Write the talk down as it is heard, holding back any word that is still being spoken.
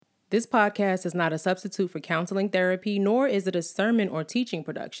This podcast is not a substitute for counseling therapy, nor is it a sermon or teaching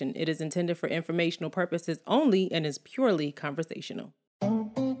production. It is intended for informational purposes only and is purely conversational.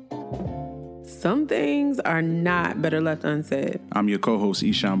 Some things are not better left unsaid. I'm your co-host,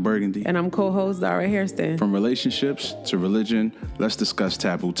 Eshawn Burgundy. And I'm co-host, Zara Hairston. From relationships to religion, let's discuss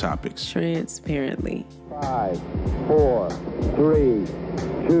taboo topics. Transparently. 5, 4, 3,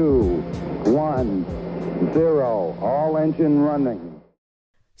 2, 1, 0. All engine running.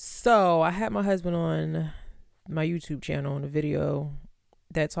 So I had my husband on my YouTube channel in a video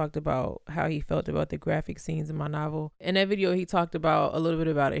that talked about how he felt about the graphic scenes in my novel. In that video, he talked about a little bit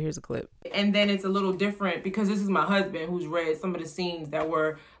about it. Here's a clip. And then it's a little different because this is my husband who's read some of the scenes that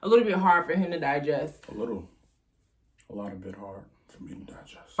were a little bit hard for him to digest. A lot of bit hard for me to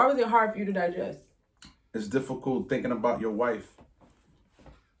digest. Why was it hard for you to digest? It's difficult thinking about your wife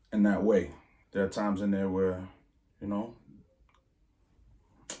in that way. There are times in there where,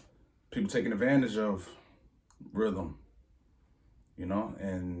 people taking advantage of rhythm,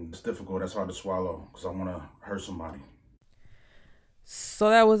 and it's difficult. That's hard to swallow because I want to hurt somebody. So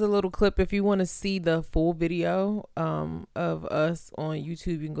that was a little clip. If you want to see the full video of us on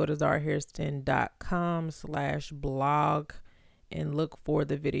YouTube, you can go to zarahairston.com/blog and look for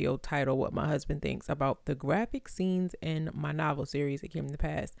the video titled What My Husband Thinks About the Graphic Scenes in My Novel Series That Came in the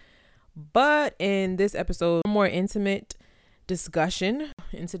Past. But in this episode, a more intimate discussion.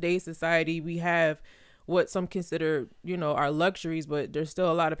 In today's society, we have what some consider, our luxuries, but there's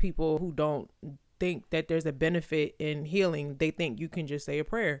still a lot of people who don't think that there's a benefit in healing. They think you can just say a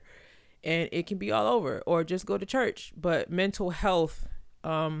prayer and it can be all over, or just go to church. But mental health,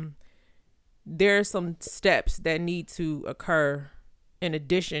 there are some steps that need to occur in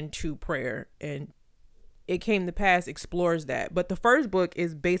addition to prayer, and It Came to Pass explores that. But the first book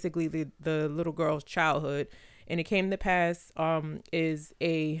is basically the little girl's childhood. And It Came to Pass is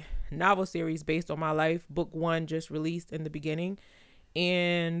a novel series based on my life. Book 1 just released in the beginning.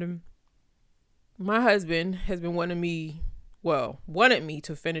 And my husband has been wanted me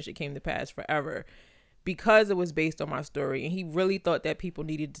to finish It Came to Pass forever because it was based on my story. And he really thought that people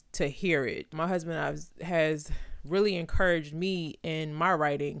needed to hear it. My husband has really encouraged me in my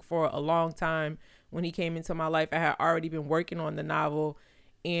writing for a long time. When he came into my life, I had already been working on the novel.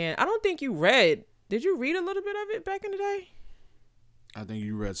 And I don't think you read. Did you read a little bit of it back in the day? I think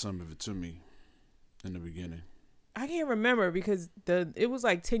you read some of it to me in the beginning. I can't remember because it was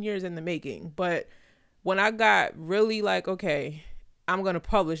like 10 years in the making. But when I got really like, okay, I'm going to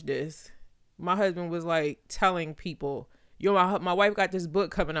publish this, my husband was like telling people, my wife got this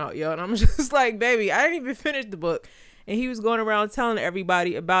book coming out, yo. And I'm just like, baby, I didn't even finish the book. And he was going around telling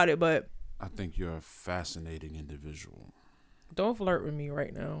everybody about it. But I think you're a fascinating individual. Don't flirt with me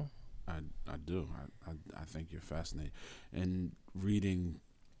right now. I do. I think you're fascinating. And reading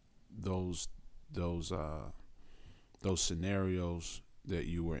those scenarios that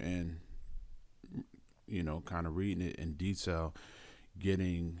you were in, kind of reading it in detail,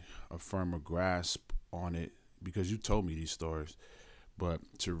 getting a firmer grasp on it, because you told me these stories, but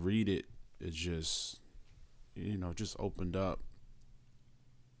to read it, it just, just opened up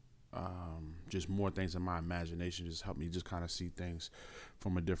just more things in my imagination, just helped me just kind of see things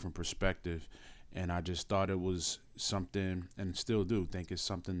from a different perspective. And I just thought it was something, and still do think it's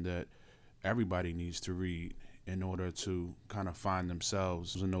something that everybody needs to read in order to kind of find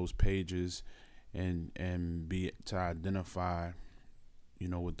themselves in those pages and be to identify,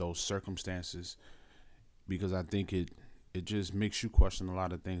 with those circumstances, because I think it just makes you question a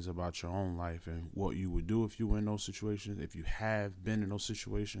lot of things about your own life and what you would do if you were in those situations, if you have been in those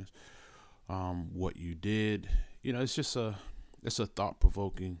situations, what you did. It's just a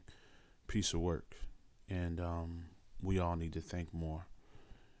thought-provoking piece of work, and we all need to think more.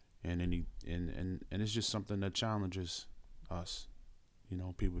 And it's just something that challenges us,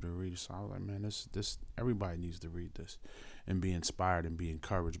 people to read. So I was like, man, this everybody needs to read this and be inspired and be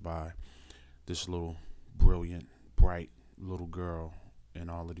encouraged by this little brilliant, bright little girl in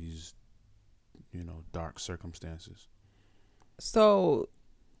all of these, dark circumstances. So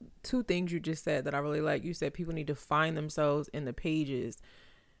 2 things you just said that I really like. You said people need to find themselves in the pages.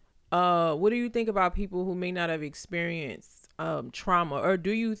 What do you think about people who may not have experienced trauma? Or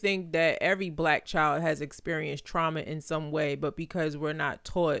do you think that every Black child has experienced trauma in some way, but because we're not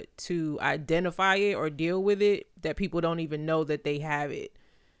taught to identify it or deal with it, that people don't even know that they have it?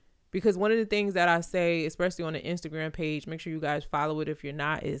 Because one of the things that I say, especially on the Instagram page, make sure you guys follow it if you're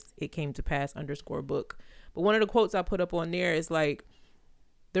not, is It Came to Pass _book. But one of the quotes I put up on there is like,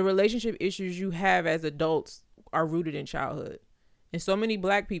 the relationship issues you have as adults are rooted in childhood. And so many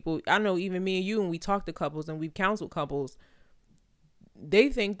Black people, I know even me and you, when we talk to couples and we've counseled couples, they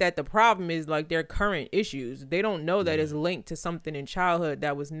think that the problem is like their current issues. They don't know that it's linked to something in childhood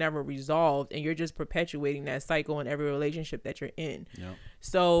that was never resolved, and you're just perpetuating that cycle in every relationship that you're in. Yep.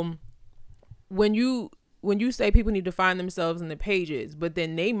 So when you say people need to find themselves in the pages, but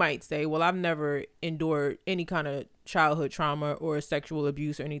then they might say, well, I've never endured any kind of childhood trauma or sexual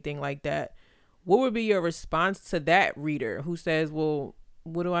abuse or anything like that. What would be your response to that reader who says, well,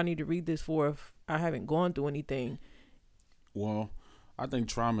 what do I need to read this for if I haven't gone through anything? Well, I think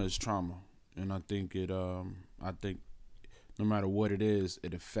trauma is trauma, and I think I think no matter what it is,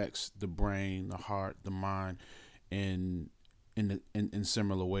 it affects the brain, the heart, the mind, in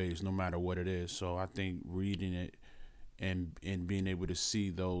similar ways, no matter what it is. So I think reading it and being able to see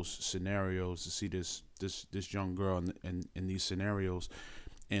those scenarios, to see this young girl in these scenarios,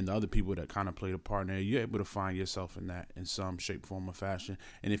 and the other people that kind of played a part in it, you're able to find yourself in that in some shape, form, or fashion.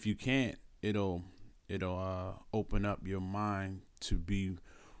 And if you can't, it'll open up your mind to be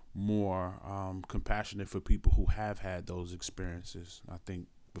more compassionate for people who have had those experiences. I think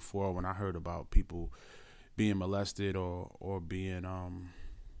before, when I heard about people being molested or being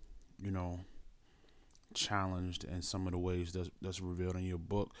challenged in some of the ways that's revealed in your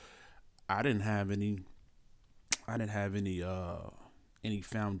book, I didn't have any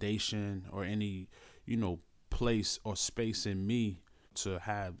foundation or any place or space in me to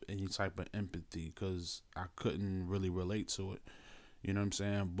have any type of empathy, because I couldn't really relate to it. You know what I'm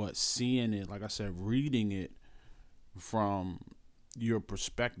saying? But seeing it, like I said, reading it from your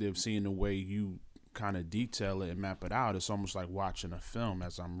perspective, seeing the way you kind of detail it and map it out, it's almost like watching a film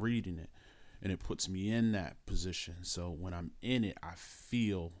as I'm reading it, and it puts me in that position. So when I'm in it, I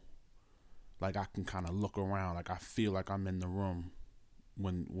feel like I can kind of look around, like I feel like I'm in the room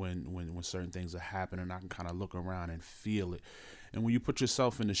when certain things are happening. I can kind of look around and feel it. And when you put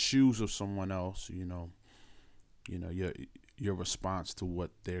yourself in the shoes of someone else, your response to what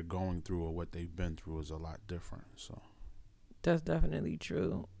they're going through or what they've been through is a lot different. So that's definitely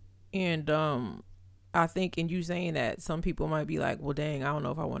true. And I think in you saying that, some people might be like, well, dang, I don't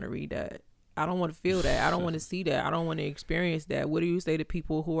know if I want to read that. I don't want to feel that. I don't want to see that. I don't want to experience that. What do you say to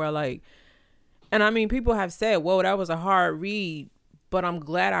people who are like, and I mean, people have said, whoa, that was a hard read, but I'm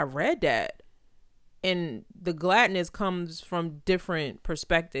glad I read that. And the gladness comes from different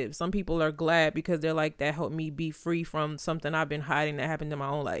perspectives. Some people are glad because they're like, that helped me be free from something I've been hiding that happened in my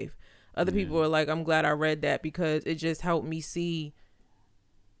own life. Other people are like, I'm glad I read that because it just helped me see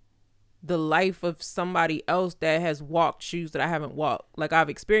the life of somebody else that has walked shoes that I haven't walked. Like, I've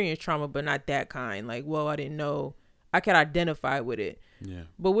experienced trauma, but not that kind. Like, well, I didn't know. I can identify with it. Yeah.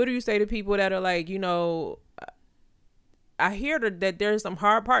 But what do you say to people that are like, I hear that there's some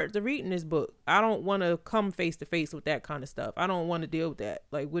hard parts to reading this book. I don't want to come face to face with that kind of stuff. I don't want to deal with that.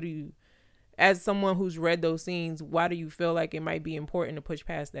 Like, what do you, as someone who's read those scenes, why do you feel like it might be important to push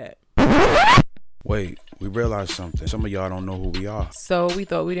past that? Wait, we realized something. Some of y'all don't know who we are. So we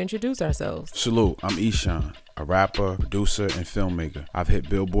thought we'd introduce ourselves. Salute, I'm Eshawn, a rapper, producer, and filmmaker. I've hit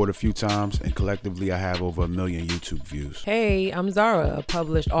Billboard a few times, and collectively I have over 1 million YouTube views. Hey, I'm Zara, a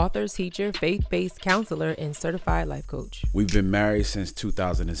published author, teacher, faith-based counselor, and certified life coach. We've been married since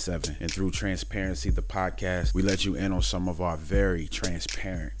 2007, and through Transparency, the podcast, we let you in on some of our very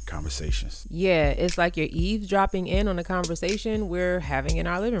transparent conversations. Yeah, it's like you're eavesdropping in on a conversation we're having in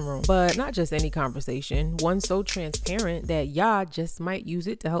our living room. But not just any conversation, one so transparent that y'all just might use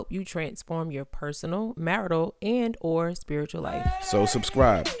it to help you transform your personal, marital, and or spiritual life. So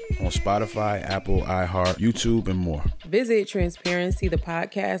subscribe on Spotify, Apple, iHeart, YouTube, and more. Visit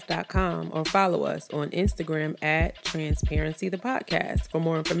transparencythepodcast.com or follow us on Instagram at transparencythepodcast for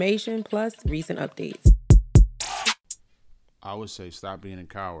more information plus recent updates. I would say stop being a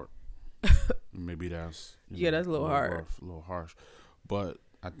coward. Maybe that's that's a little hard, rough, a little harsh, but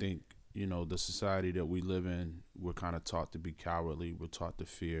I think the society that we live in, we're kind of taught to be cowardly. We're taught to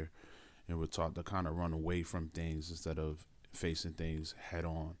fear, and we're taught to kind of run away from things instead of facing things head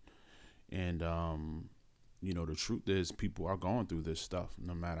on. And the truth is, people are going through this stuff,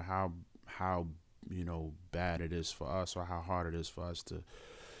 no matter how bad it is for us or how hard it is for us to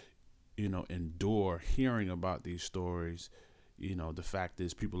endure hearing about these stories. The fact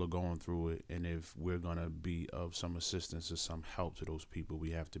is, people are going through it, and if we're going to be of some assistance or some help to those people,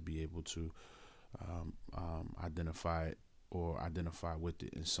 we have to be able to identify it or identify with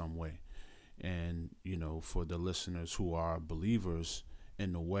it in some way. And, for the listeners who are believers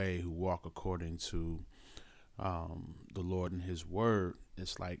in the way, who walk according to the Lord and his word,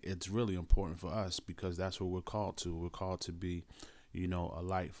 it's really important for us, because that's what we're called to. We're called to be, a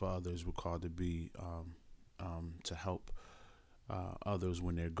light for others. We're called to be, to help others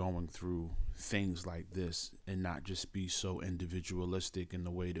when they're going through things like this, and not just be so individualistic in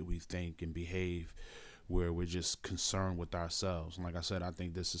the way that we think and behave, where we're just concerned with ourselves. And like I said, I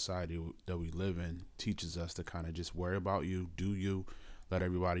think this society that we live in teaches us to kind of just worry about you, do you, let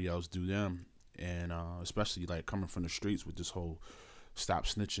everybody else do them. And especially like coming from the streets with this whole stop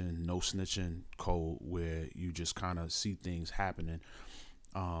snitching, no snitching code, where you just kind of see things happening,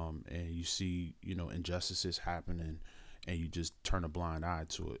 and you see, injustices happening, and you just turn a blind eye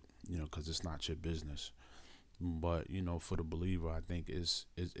to it, because it's not your business. But, for the believer, I think it's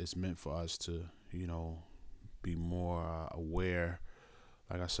meant for us to, be more aware,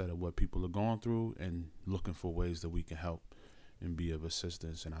 like I said, of what people are going through, and looking for ways that we can help and be of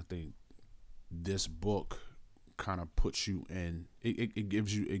assistance. And I think this book kind of puts you in, it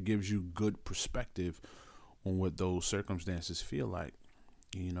gives you good perspective on what those circumstances feel like,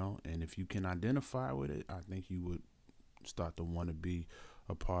 and if you can identify with it, I think you would start to want to be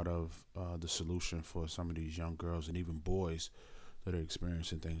a part of the solution for some of these young girls and even boys that are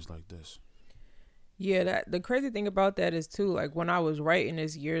experiencing things like this. Yeah, the crazy thing about that is too, like when I was writing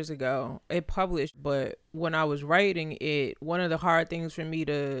this years ago, it published, but when I was writing it, one of the hard things for me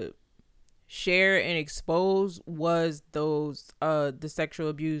to share and expose was those the sexual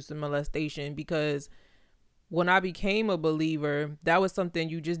abuse and molestation, because when I became a believer, that was something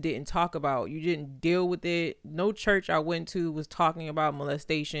you just didn't talk about. You didn't deal with it. No church I went to was talking about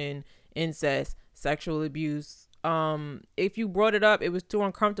molestation, incest, sexual abuse. If you brought it up, it was too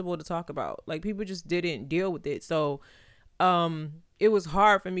uncomfortable to talk about. Like, people just didn't deal with it. So it was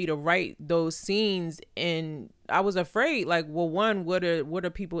hard for me to write those scenes, and I was afraid, like, well, one, what are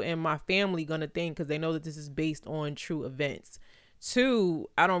people in my family gonna think, because they know that this is based on true events. Two,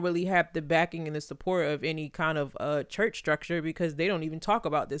 I don't really have the backing and the support of any kind of church structure, because they don't even talk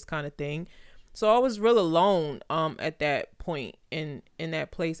about this kind of thing. So I was real alone at that point in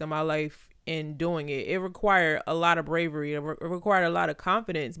that place in my life in doing it. It required a lot of bravery. It required a lot of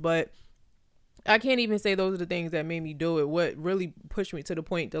confidence, but I can't even say those are the things that made me do it. What really pushed me to the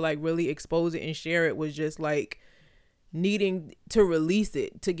point to like really expose it and share it was just like needing to release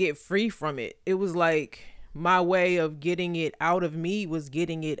it, to get free from it. It was like my way of getting it out of me was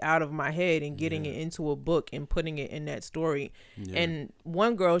getting it out of my head and getting it into a book and putting it in that story. And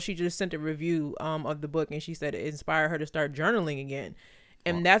one girl, she just sent a review of the book, and she said it inspired her to start journaling again.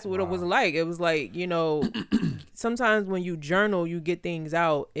 And that's what it was like. It was like, sometimes when you journal, you get things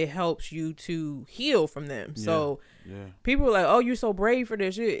out, it helps you to heal from them. So people were like, oh, you're so brave for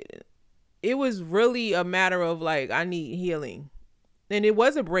this shit. It was really a matter of like, I need healing. And it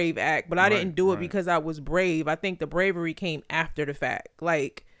was a brave act, but I didn't do it because I was brave. I think the bravery came after the fact.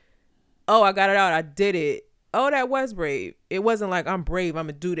 Like, oh, I got it out. I did it. Oh, that was brave. It wasn't like, I'm brave, I'm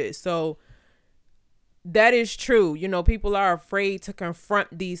going to do this. So that is true. People are afraid to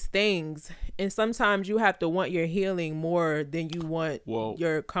confront these things. And sometimes you have to want your healing more than you want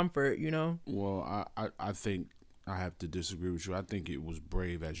your comfort, Well, I think I have to disagree with you. I think it was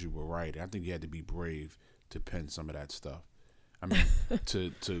brave as you were writing. I think you had to be brave to pen some of that stuff. I mean,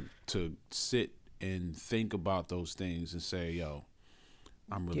 to sit and think about those things and say, yo,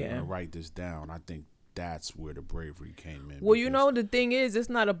 I'm really going to write this down. I think that's where the bravery came in. Well, the thing is, it's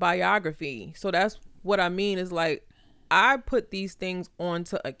not a biography. So that's what I mean is like, I put these things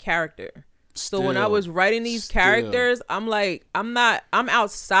onto a character. So when I was writing these characters, I'm like, I'm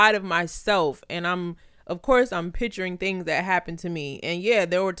outside of myself, and I'm picturing things that happened to me. And yeah,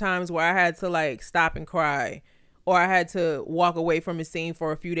 there were times where I had to like stop and cry, or I had to walk away from a scene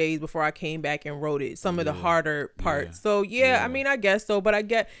for a few days before I came back and wrote it. Some of the harder parts. So I mean, I guess so, but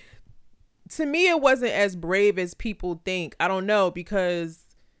to me, it wasn't as brave as people think. I don't know, because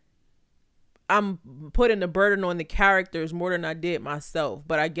I'm putting the burden on the characters more than I did myself.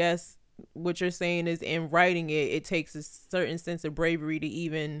 But I guess what you're saying is, in writing it, it takes a certain sense of bravery to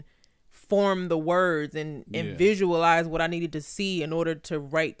even form the words and visualize what I needed to see in order to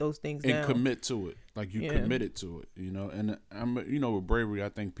write those things down. And commit to it. Like, you committed to it, And with bravery, I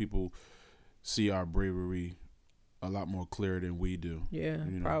think people see our bravery a lot more clear than we do. Yeah,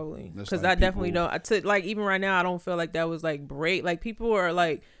 probably. Because like I definitely don't. I took, like, even right now, I don't feel like that was like brave. Like, people are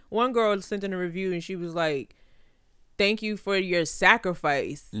like, one girl sent in a review and she was like, thank you for your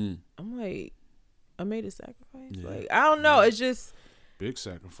sacrifice. I'm like, I made a sacrifice? Like, I don't know. It's just big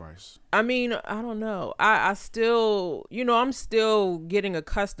sacrifice. I mean, I don't know. I still, I'm still getting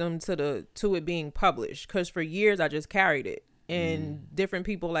accustomed to it being published, because for years I just carried it, and different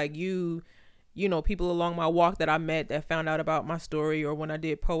people like people along my walk that I met that found out about my story, or when I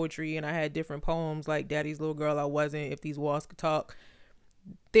did poetry and I had different poems like Daddy's Little Girl, I Wasn't, If These Walls Could Talk,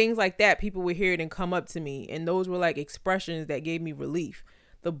 things like that, people would hear it and come up to me, and those were like expressions that gave me relief.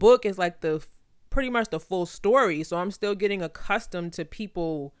 The book is like pretty much the full story, so I'm still getting accustomed to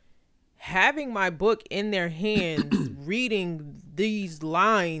people having my book in their hands, reading these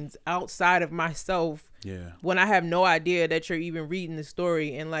lines outside of myself. Yeah. When I have no idea that you're even reading the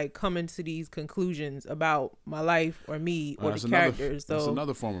story, and like coming to these conclusions about my life or me or the characters. So that's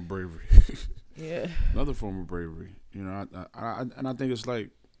another form of bravery. Yeah. Another form of bravery. You know, I think it's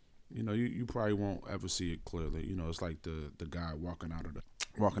like, you know, you probably won't ever see it clearly. You know, it's like the guy walking out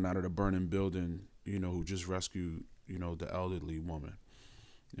of the burning building, you know, who just rescued, you know, the elderly woman.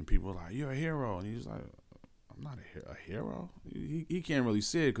 And people are like, "You're a hero," and he's like, "I'm not a hero." He can't really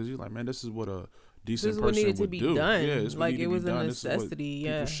see it because he's like, "Man, this is what a decent person would do." Done. Yeah, it's like it was a done. necessity.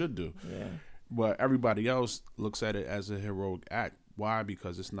 People should do. Yeah. But everybody else looks at it as a heroic act. Why?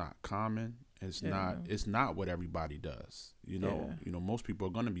 Because it's not common. It's not what everybody does. You know, most people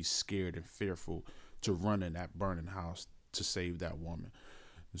are gonna be scared and fearful to run in that burning house to save that woman.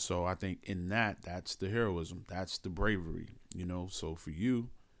 So I think in that's the heroism. That's the bravery. You know, so for you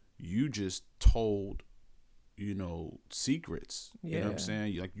just told, you know, secrets. You know what I'm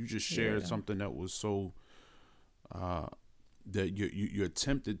saying? Like you just shared something that was so that you're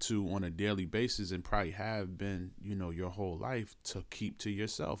tempted to on a daily basis and probably have been, you know, your whole life to keep to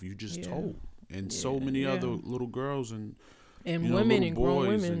yourself. You just told. And so many other little girls and women and grown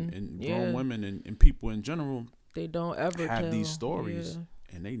women and grown women and people in general, they don't ever have tell. these stories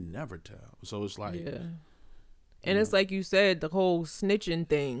and they never tell. So it's like and it's like you said, the whole snitching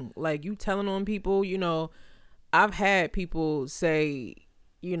thing, like you telling on people. You know, I've had people say,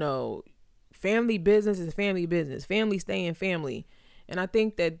 you know, family business is family business, family stay in family. And I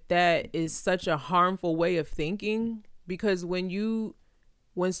think that is such a harmful way of thinking, because when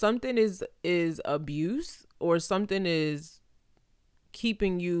something is abuse or something is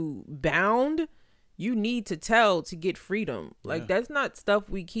keeping you bound, you need to tell to get freedom. Like that's not stuff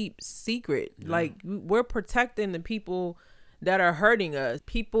we keep secret. Like we're protecting the people that are hurting us.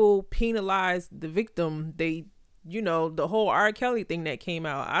 People penalize the victim. They, you know, the whole R. Kelly thing that came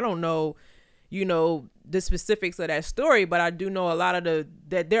out. I don't know, you know, the specifics of that story, but I do know a lot of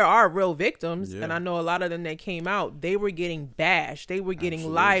that there are real victims. And I know a lot of them that came out, they were getting bashed. They were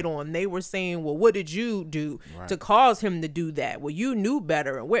getting lied on. They were saying, well, what did you do to cause him to do that? Well, you knew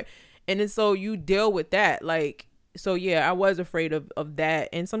better. And then so you deal with that. Like, so yeah, I was afraid of that.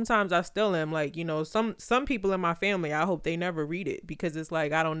 And sometimes I still am, like, you know, some people in my family, I hope they never read it, because it's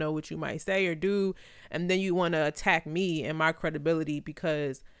like, I don't know what you might say or do. And then you want to attack me and my credibility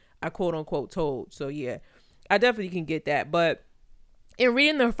because I quote unquote told. So yeah, I definitely can get that. But in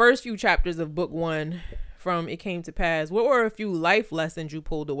reading the first few chapters of book 1 from It Came to Pass, what were a few life lessons you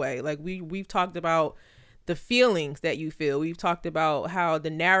pulled away? Like we've talked about the feelings that you feel. We've talked about how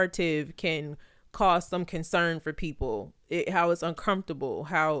the narrative can cause some concern for people, how it's uncomfortable,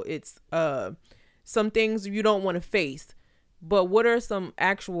 how it's some things you don't want to face. But what are some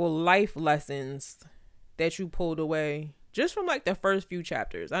actual life lessons that you pulled away just from like the first few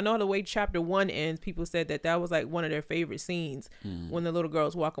chapters? I know the way chapter 1 ends, people said that was like one of their favorite scenes when the little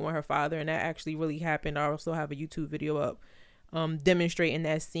girl's walking with her father, and that actually really happened. I also have a YouTube video up demonstrating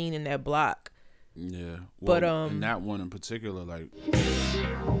that scene in that block. Yeah, well, but and that one in particular, like,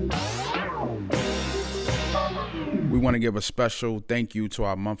 we want to give a special thank you to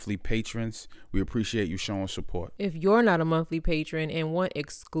our monthly patrons. We appreciate you showing support. If you're not a monthly patron and want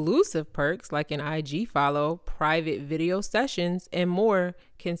exclusive perks like an IG follow, private video sessions, and more,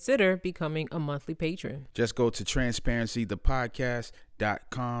 consider becoming a monthly patron. Just go to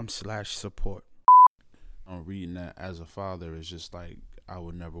transparencythepodcast.com/support. I'm reading that as a father, it's just like, I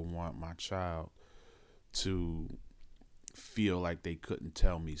would never want my child to feel like they couldn't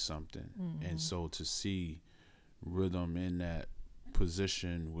tell me something. And so to see Rhythm in that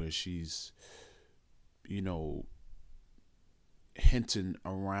position where she's, you know, hinting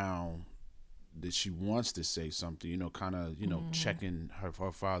around that she wants to say something, you know, kind of, you know, checking her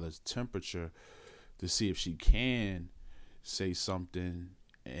father's temperature to see if she can say something,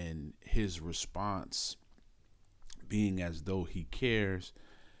 and his response being as though he cares,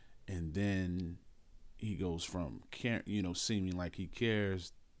 and then he goes from care, you know, seeming like he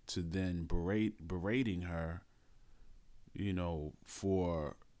cares, to then berating her, you know,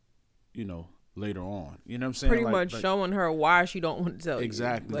 for, you know, later on, you know what I'm saying? Pretty much showing her why she don't want to tell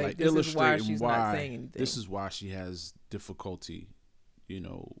exactly, you. like this illustrating is why she's why not saying anything. This is why she has difficulty, you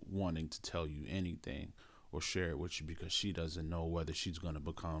know, wanting to tell you anything or share it with you, because she doesn't know whether she's going to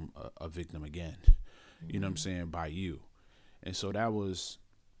become a victim again, you know what I'm saying, by you. And so that was,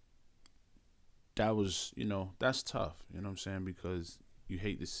 you know, that's tough, you know what I'm saying, because You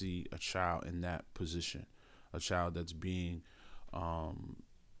hate to see a child in that position, a child that's being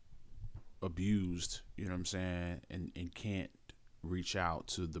abused, you know what I'm saying, and can't reach out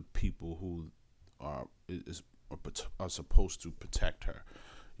to the people who are supposed to protect her.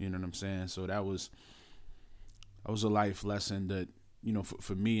 You know what I'm saying? So that was a life lesson that, you know,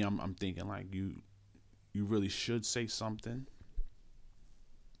 for me, I'm thinking like you really should say something,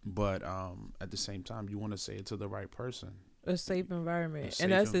 but at the same time, you want to say it to the right person. A safe environment.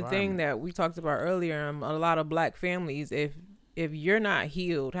 And that's the thing that we talked about earlier. A lot of Black families, if you're not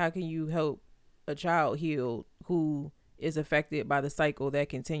healed, how can you help a child heal who is affected by the cycle that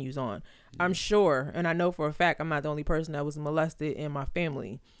continues on? Yeah. I'm sure, and I know for a fact, I'm not the only person that was molested in my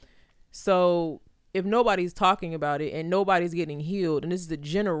family. So if nobody's talking about it and nobody's getting healed, and this is a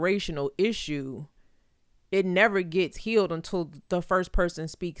generational issue, it never gets healed until the first person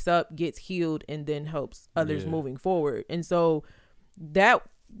speaks up, gets healed, and then helps others moving forward. And so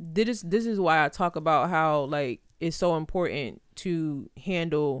this is why I talk about how, like, it's so important to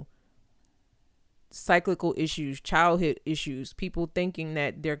handle cyclical issues, childhood issues, people thinking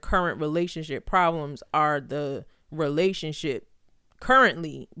that their current relationship problems are the relationship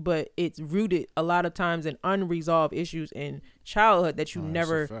currently, but it's rooted a lot of times in unresolved issues in childhood that you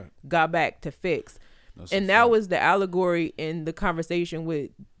never got back to fix. And that was the allegory in the conversation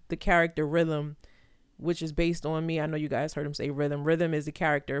with the character Rhythm, which is based on me. I know you guys heard him say Rhythm. Rhythm is a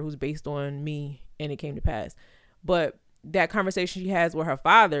character who's based on me, and it came to pass. But that conversation she has with her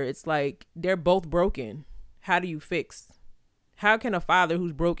father, it's like they're both broken. How do you fix? How can a father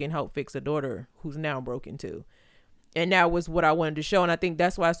who's broken help fix a daughter who's now broken too? And that was what I wanted to show. And I think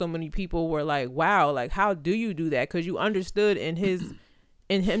that's why so many people were like, wow, like, how do you do that? Because you understood in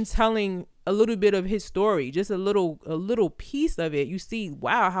him telling a little bit of his story, just a little piece of it. You see,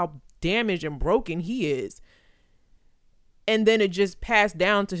 wow, how damaged and broken he is. And then it just passed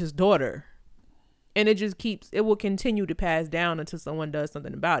down to his daughter. And it will continue to pass down until someone does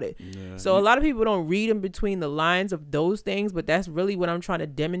something about it. Yeah. So a lot of people don't read in between the lines of those things, but that's really what I'm trying to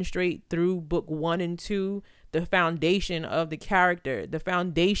demonstrate through book 1 and 2, the foundation of the character, the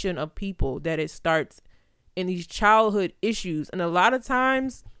foundation of people, that it starts in these childhood issues. And a lot of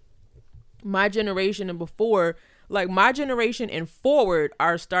times my generation and before, like my generation and forward,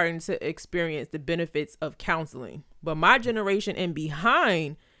 are starting to experience the benefits of counseling. But my generation and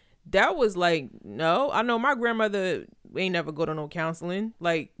behind, that was like, no, I know my grandmother ain't never go to no counseling.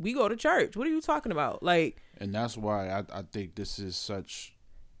 Like, we go to church. What are you talking about? Like, and that's why I think this is such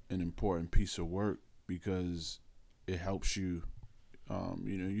an important piece of work, because it helps you.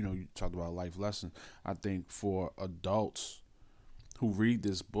 You talked about life lessons. I think for adults who read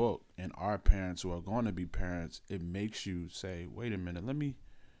this book and are parents who are going to be parents, it makes you say, wait a minute, let me,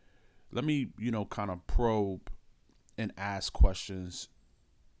 kind of probe and ask questions.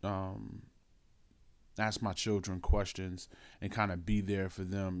 Ask my children questions and kind of be there for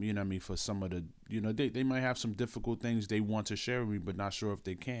them, you know what I mean, for some of the, they might have some difficult things they want to share with me, but not sure if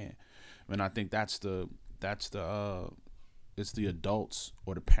they can. And I think it's the adults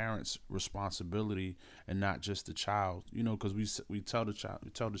or the parents' responsibility, and not just the child, because we tell the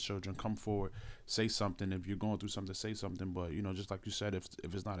children, come forward, say something. If you're going through something, say something. But, just like you said, if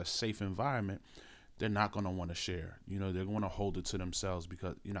it's not a safe environment, they're not going to want to share. They're going to hold it to themselves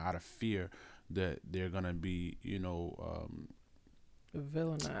because, out of fear that they're going to be,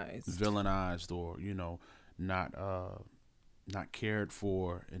 villainized or, not cared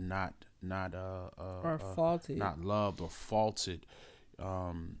for, and not faulted, not loved or faulted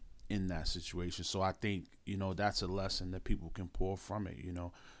in that situation. So I think, that's a lesson that people can pull from it.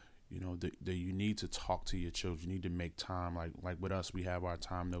 That you need to talk to your children. You need to make time. Like with us, we have our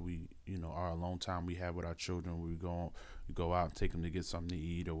time that we, our alone time we have with our children. We go out and take them to get something to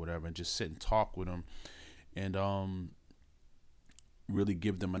eat or whatever, and just sit and talk with them, and really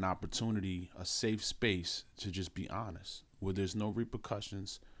give them an opportunity, a safe space to just be honest, where there's no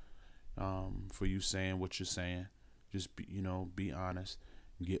repercussions for you saying what you're saying. Just be honest,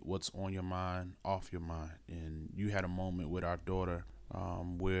 get what's on your mind off your mind. And you had a moment with our daughter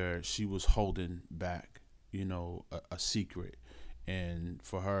where she was holding back, a secret. And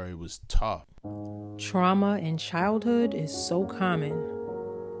for her, it was tough. Trauma in childhood is so common.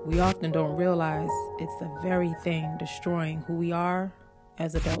 We often don't realize it's the very thing destroying who we are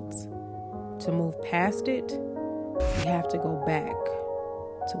as adults. To move past it, we have to go back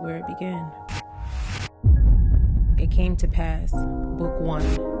to where it began. It Came to Pass, Book 1,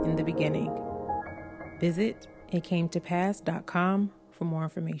 in the beginning. Visit itcametopass.com for more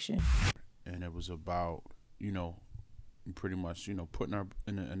information. And it was about, pretty much, putting her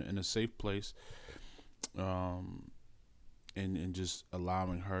in a safe place, and just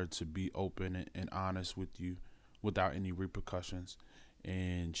allowing her to be open and honest with you without any repercussions.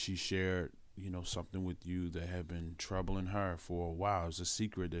 And she shared, something with you that had been troubling her for a while. It was a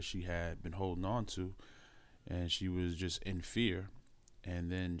secret that she had been holding on to, and she was just in fear.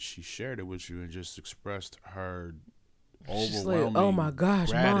 And then she shared it with you and just expressed her overwhelming oh my gosh,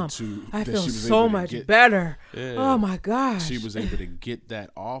 gratitude. Mom, I that feel she was so able to much get, better. yeah, Oh my gosh. she was able to get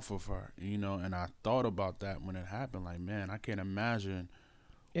that off of her, and I thought about that when it happened. Like, man, I can't imagine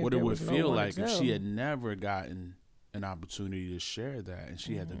what it would feel like if she had never gotten an opportunity to share that, and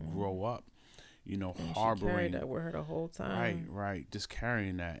she had to grow up, harboring. She carried that with her the whole time. Right. Just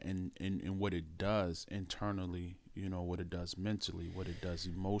carrying that and what it does internally, what it does mentally, what it does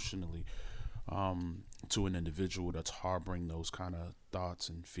emotionally, to an individual that's harboring those kind of thoughts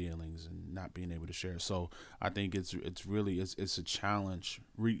and feelings and not being able to share. So I think it's really a challenge.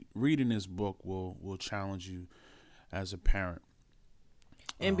 Reading this book will challenge you as a parent.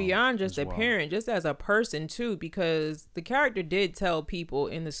 And beyond just a parent, just as a person too, because the character did tell people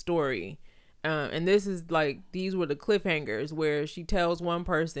in the story, and this is like, these were the cliffhangers where she tells one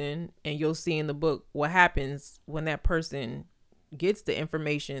person, and you'll see in the book what happens when that person gets the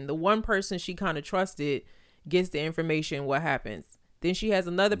information. The one person she kind of trusted gets the information, what happens? Then she has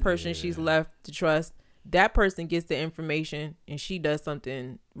another person she's left to trust. That person gets the information and she does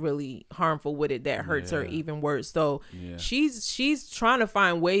something really harmful with it that hurts her even worse. So she's trying to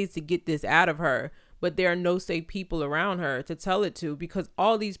find ways to get this out of her, but there are no safe people around her to tell it to, because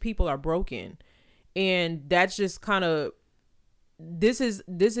all these people are broken. And that's just kind of, this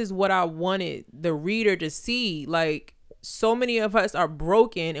is what I wanted the reader to see. Like, so many of us are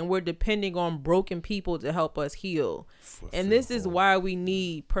broken and we're depending on broken people to help us heal. And this is why we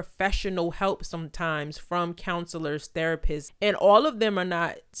need professional help sometimes from counselors, therapists, and all of them are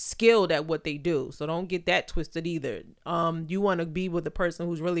not skilled at what they do. So don't get that twisted either. You want to be with a person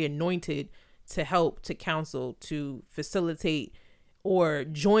who's really anointed to help, to counsel, to facilitate, or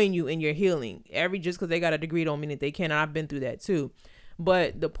join you in your healing. Just because they got a degree don't mean that they can. I've been through that too.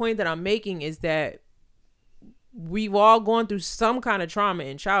 But the point that I'm making is that we've all gone through some kind of trauma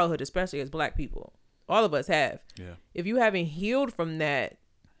in childhood, especially as Black people. All of us have. Yeah. If you haven't healed from that,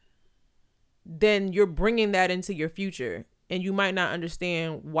 then you're bringing that into your future, and you might not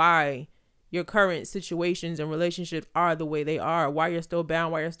understand why your current situations and relationships are the way they are, why you're still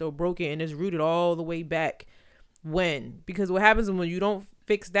bound, why you're still broken, and it's rooted all the way back when. Because what happens when you don't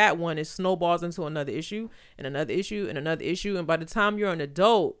fix that one, it snowballs into another issue and another issue and another issue, and by the time you're an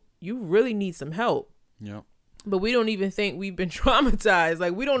adult, you really need some help. Yep. But we don't even think we've been traumatized.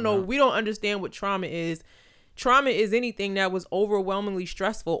 Like, we don't know. We don't understand what trauma is. Trauma is anything that was overwhelmingly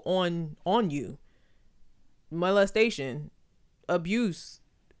stressful on you. Molestation, abuse,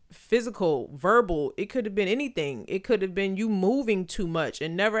 physical, verbal. It could have been anything. It could have been you moving too much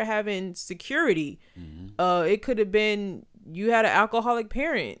and never having security. Mm-hmm. It could have been you had an alcoholic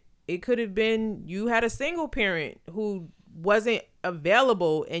parent. It could have been you had a single parent who wasn't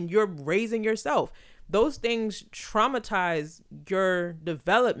available and you're raising yourself. Those things traumatize your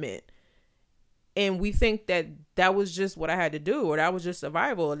development. And we think that that was just what I had to do, or that was just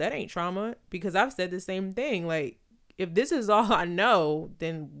survival. That ain't trauma, because I've said the same thing. Like, if this is all I know,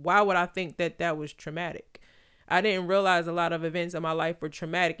 then why would I think that that was traumatic? I didn't realize a lot of events in my life were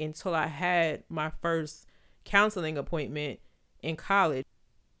traumatic until I had my first counseling appointment in college.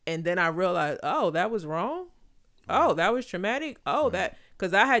 And then I realized, oh, that was wrong. Oh, that was traumatic. Oh, that,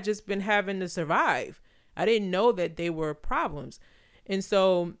 because I had just been having to survive. I didn't know that they were problems. And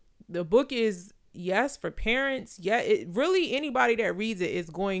so the book is, yes, for parents. Yeah, it really, anybody that reads it is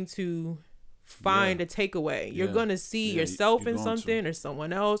going to find a takeaway. You're going to see yourself in something or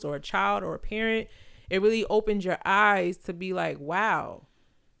someone else or a child or a parent. It really opens your eyes to be like, wow,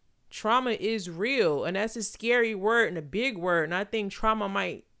 trauma is real. And that's a scary word and a big word. And I think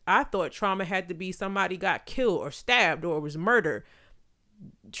I thought trauma had to be somebody got killed or stabbed or was murder.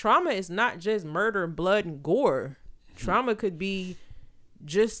 Trauma is not just murder, blood, and gore. Trauma could be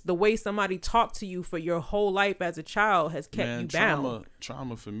just the way somebody talked to you for your whole life as a child has kept you bound.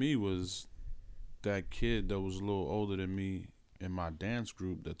 Trauma for me was that kid that was a little older than me in my dance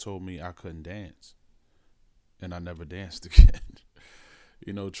group that told me I couldn't dance. And I never danced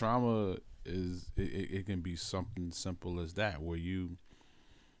again. Trauma is, it can be something simple as that, where you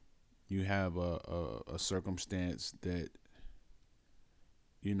have a circumstance that,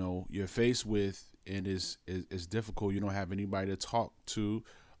 you're faced with, and is difficult. You don't have anybody to talk to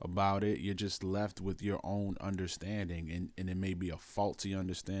about it. You're just left with your own understanding, and it may be a faulty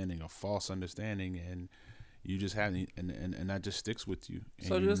understanding, a false understanding, and you just have, and that just sticks with you, and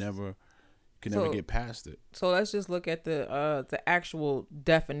so you never can never get past it. So let's just look at the actual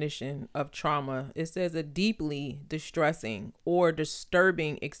definition of trauma. It says a deeply distressing or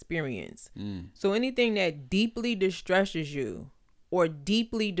disturbing experience. So anything that deeply distresses you or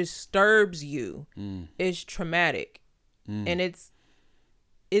deeply disturbs you is traumatic. And it's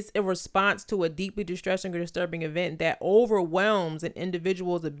a response to a deeply distressing or disturbing event that overwhelms an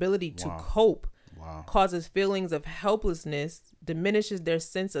individual's ability to cope, causes feelings of helplessness, diminishes their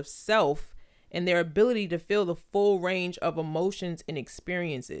sense of self, and their ability to feel the full range of emotions and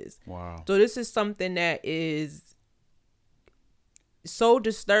experiences. Wow. So this is something that is so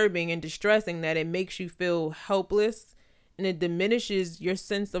disturbing and distressing that it makes you feel helpless, and it diminishes your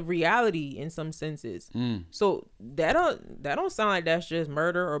sense of reality in some senses. So that don't sound like that's just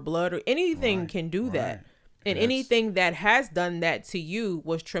murder or blood or anything can do that. And anything that has done that to you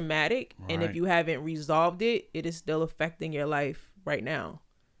was traumatic. And if you haven't resolved it, it is still affecting your life right now.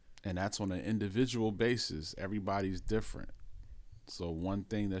 And that's on an individual basis. Everybody's different. So one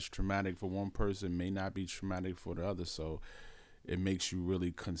thing that's traumatic for one person may not be traumatic for the other. So it makes you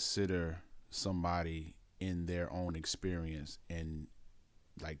really consider somebody in their own experience, and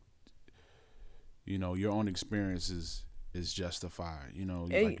like, you know, your own experience is justified. You know,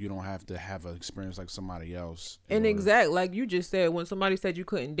 like you don't have to have an experience like somebody else. And like you just said, when somebody said you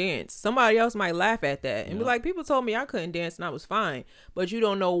couldn't dance, somebody else might laugh at that and be like, people told me I couldn't dance and I was fine. But you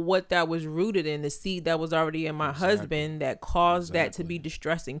don't know what that was rooted in, the seed that was already in my husband that caused that to be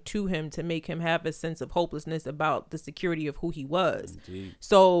distressing to him, to make him have a sense of hopelessness about the security of who he was. Indeed.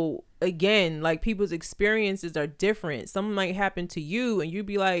 So again, like, people's experiences are different. Something might happen to you and you'd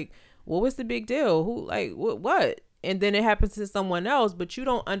be like, well, what's the big deal? Who, like, what? And then it happens to someone else, but you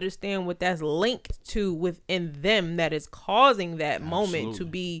don't understand what that's linked to within them that is causing that moment to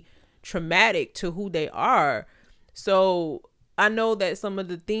be traumatic to who they are. So I know that some of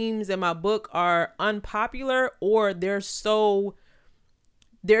the themes in my book are unpopular, or they're so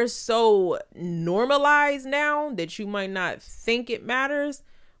normalized now that you might not think it matters,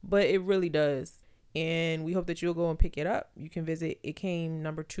 but it really does. And we hope that you'll go and pick it up. You can visit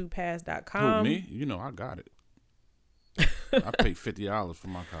itcame2pass.com. Who, me? You know, I got it. I paid $50 for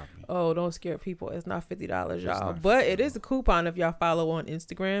my copy. Oh, don't scare people. It's not $50, y'all. But it is a coupon if y'all follow on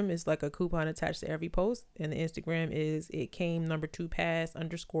Instagram. It's like a coupon attached to every post. And the Instagram is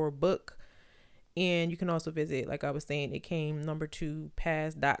itcame2pass_book. And you can also visit, like I was saying,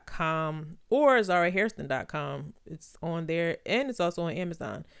 itcame2pass.com or ZaraHairston.com. It's on there, and it's also on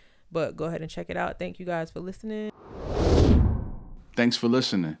Amazon. But go ahead and check it out. Thank you guys for listening. Thanks for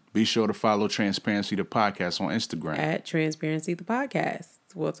listening. Be sure to follow Transparency the Podcast on Instagram. @Transparency the Podcast.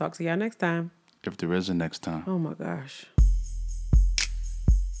 We'll talk to y'all next time. If there is a next time. Oh my gosh.